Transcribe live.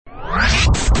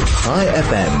High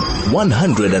FM,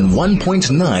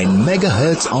 101.9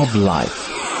 megahertz of life.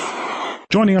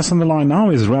 Joining us on the line now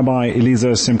is Rabbi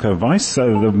Eliezer Simcha Weiss,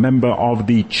 the member of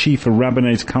the Chief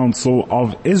Rabbinate Council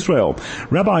of Israel.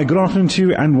 Rabbi, good afternoon to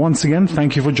you, and once again,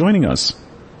 thank you for joining us.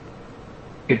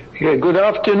 Yeah, good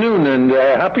afternoon and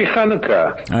happy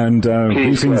Chanuka. And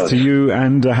greetings to you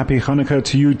and happy Chanuka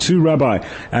to you too, Rabbi,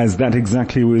 as that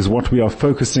exactly is what we are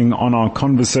focusing on our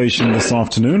conversation this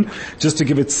afternoon. Just to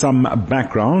give it some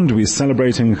background, we're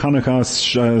celebrating Chanuka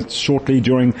shortly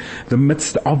during the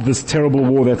midst of this terrible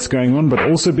war that's going on, but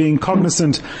also being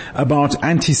cognizant about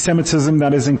antisemitism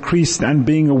that has increased and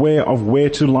being aware of where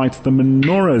to light the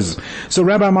menorahs. So,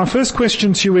 Rabbi, my first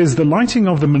question to you is the lighting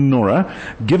of the menorah,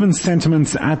 given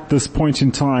sentiments at this point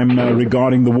in time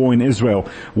regarding the war in Israel,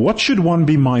 what should one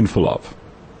be mindful of?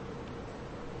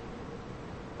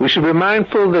 We should be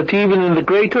mindful that even in the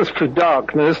greatest of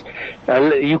darkness,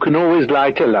 you can always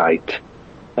light a light.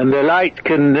 And the light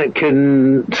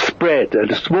can spread.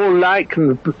 A small light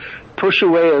can push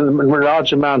away a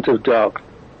large amount of dark.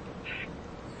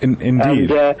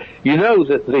 Indeed. And you know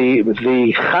that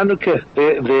the Chanuka,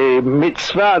 the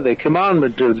mitzvah, the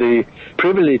commandment of the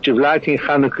privilege of lighting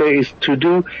Chanuka is to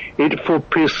do it for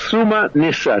Pirsuma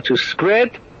Nisa, to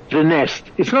spread the nest.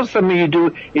 It's not something you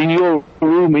do in your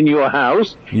room, in your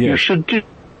house. Yes. You should do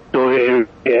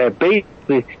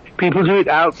basically people do it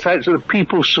outside so that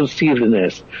people should see the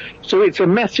nest. So it's a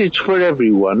message for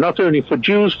everyone, not only for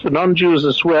Jews, for non-Jews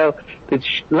as well, that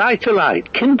light a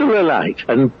light, kindle a light,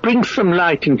 and bring some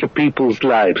light into people's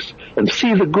lives, and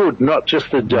see the good, not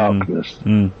just the darkness.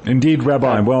 Indeed,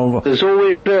 Rabbi. Well, there's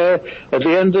always, at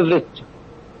the end of the...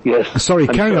 Yes. Sorry,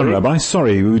 carry on, Rabbi.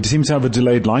 Sorry, we seem to have a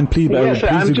delayed line. Please, yes,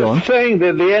 I'm just saying that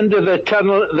at the end of the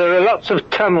tunnel, there are lots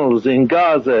of tunnels in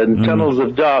Gaza and tunnels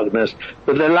of darkness,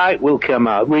 but the light will come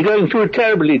out. We're going through a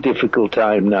terribly difficult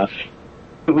time now.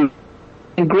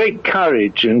 Great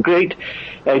courage and great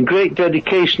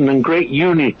dedication and great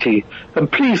unity.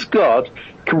 And please God,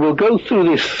 we'll go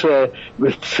through this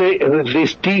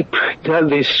deep,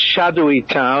 this shadowy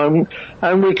time,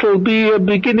 and it'll be a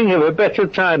beginning of a better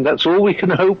time. That's all we can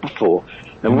hope for.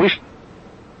 And wish,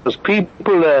 as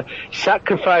people are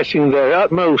sacrificing their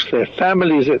utmost, their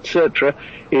families, etc.,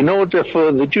 in order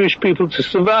for the Jewish people to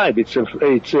survive. It's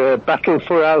a battle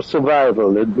for our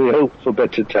survival, and we hope for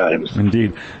better times.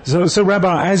 Indeed. So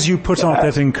Rabbi, as you put out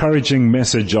that encouraging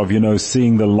message of,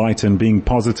 seeing the light and being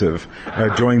positive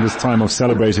during this time of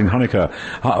celebrating Hanukkah,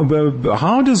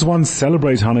 how does one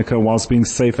celebrate Hanukkah whilst being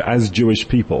safe as Jewish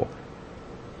people?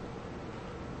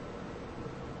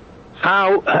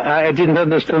 How? I didn't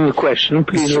understand the question.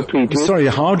 Please repeat it. Sorry,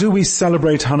 how do we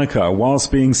celebrate Hanukkah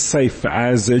whilst being safe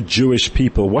as a Jewish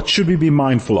people? What should we be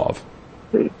mindful of?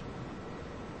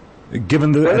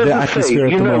 Given the atmosphere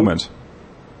at the moment.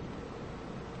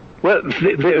 Well,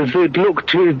 they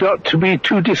look not to be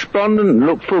too despondent,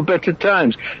 look for better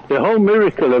times. The whole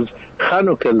miracle of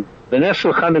Chanukkah, the Ness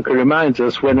of Chanukkah reminds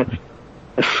us when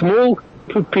a small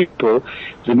group of people,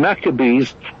 the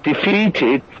Maccabees,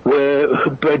 defeated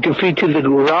the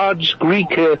large Greek,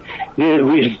 the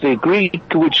Greek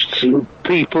who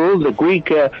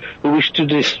wished to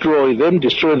destroy them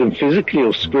physically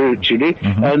or spiritually,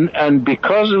 and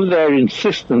because of their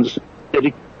insistence,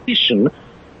 dedication,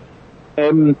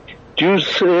 Jews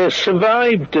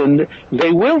survived, and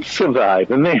they will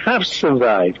survive, and they have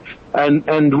survived.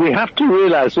 And we have to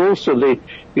realize also that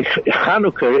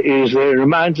Chanukkah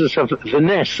reminds us of the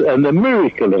Ness and the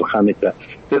miracle of Chanukkah,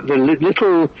 that the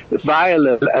little vial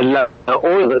of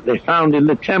oil that they found in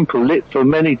the temple lit for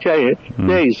many days.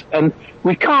 And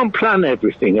we can't plan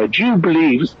everything. A Jew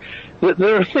believes that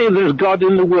there's God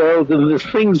in the world and there's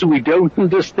things we don't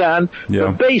understand. Yeah.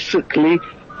 But basically,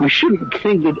 we shouldn't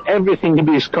think that everything can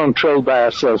be controlled by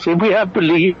ourselves. If we have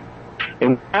belief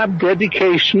and have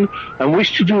dedication and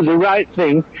wish to do the right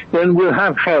thing, then we'll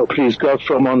have help, please God,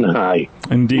 from on high.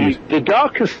 Indeed. In the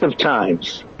darkest of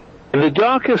times,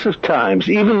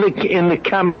 even in the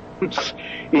camps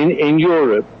in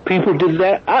Europe, people did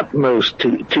their utmost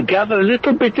to gather a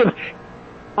little bit of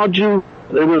nodule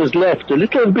that was left, a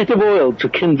little bit of oil to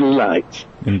kindle lights.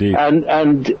 Indeed.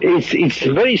 And it's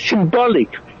very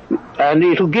symbolic, and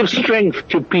it'll give strength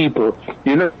to people.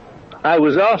 I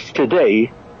was asked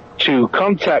today to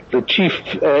contact the chief,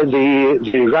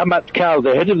 the Ramatkal,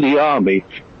 the head of the army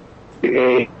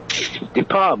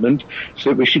department, so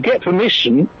that we should get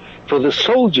permission for the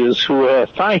soldiers who are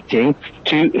fighting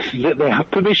that they have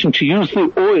permission to use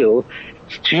the oil,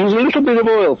 to use a little bit of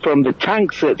oil from the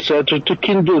tanks, etc., to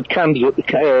kindle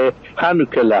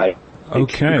Hanukkah light.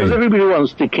 Okay. Because everybody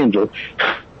wants to kindle. And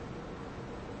we have to realize also the Chanuka is, reminds us of the Ness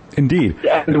and the miracle of Hanukkah, that the little vial of oil that they found in the temple lit for many days. And we can't plan everything. A Jew believes that there's God in the world and there's things we don't understand. But basically, we shouldn't think that everything can be controlled by ourselves. If we have belief and we have belief, then we'll have help, please God, from on high. Okay. Indeed.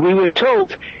 And we were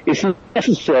told it's not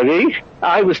necessary.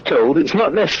 I was told it's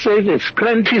not necessary. There's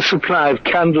plenty of supply of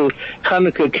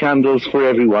Chanuka candles for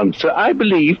everyone. So I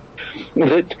believe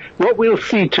that what we'll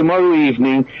see tomorrow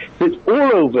evening, that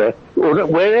all over, or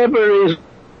wherever is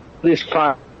this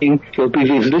fighting, there'll be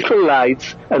these little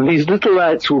lights, and these little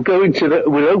lights will go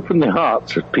will open the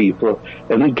hearts of people,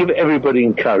 and will give everybody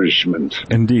encouragement.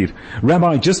 Indeed.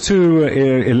 Rabbi, just to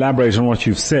elaborate on what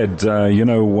you've said,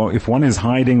 if one is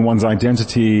hiding one's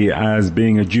identity as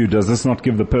being a Jew, does this not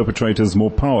give the perpetrators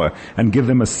more power and give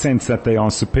them a sense that they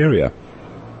are superior?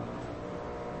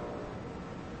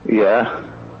 Yeah.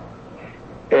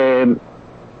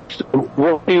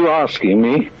 What are you asking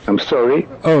me? I'm sorry.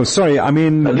 Oh, sorry. I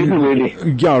mean, I didn't really.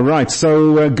 Yeah, right.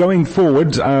 So going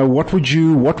forward, what would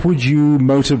you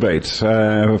motivate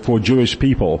for Jewish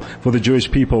people, for the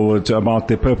Jewish people about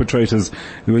their perpetrators,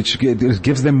 which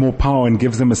gives them more power and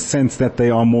gives them a sense that they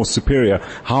are more superior?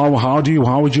 How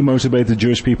would you motivate the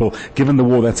Jewish people, given the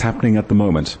war that's happening at the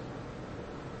moment?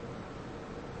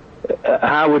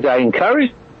 How would I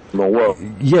encourage? Well,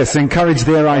 yes, encourage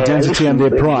their identity and their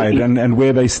pride and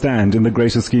where they stand in the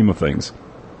greater scheme of things.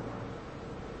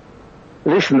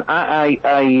 Listen,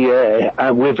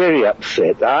 we're very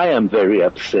upset. I am very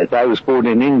upset. I was born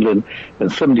in England,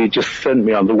 and somebody just sent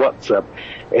me on the WhatsApp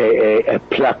a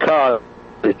placard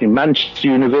that in Manchester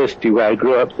University, where I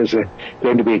grew up, there's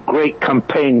going to be a great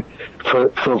campaign for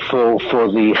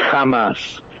the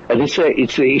Hamas. And it's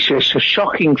a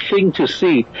shocking thing to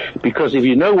see, because if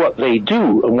you know what they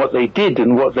do and what they did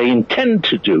and what they intend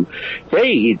to do,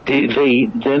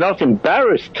 they're not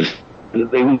embarrassed that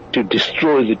they want to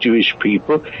destroy the Jewish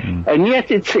people, and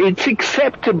yet it's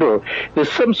acceptable.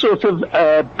 There's some sort of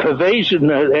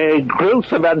pervasion,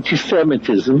 growth of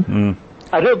antisemitism.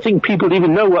 I don't think people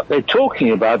even know what they're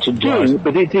talking about or doing,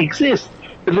 but it exists.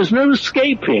 But there's no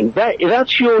escaping.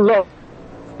 That's your lot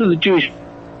to the Jewish people.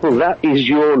 Well, that is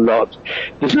your lot.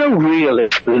 There's no real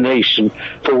explanation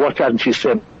for what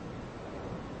antisemitism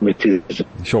is.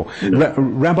 Sure.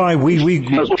 Rabbi, we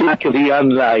totally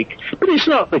unlike, but it's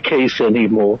not the case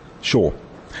anymore. Sure.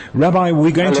 Rabbi,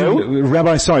 we're going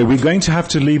to have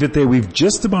to leave it there. We've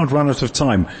just about run out of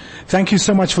time. Thank you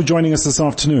so much for joining us this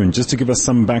afternoon, just to give us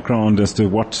some background as to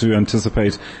what to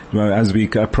anticipate as we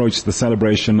approach the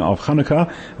celebration of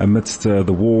Chanuka amidst the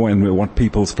war, and what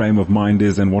people's frame of mind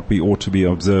is and what we ought to be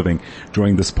observing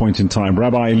during this point in time.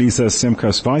 Rabbi Eliezer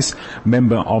Simcha Weiss,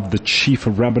 member of the Chief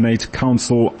Rabbinate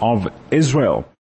Council of Israel.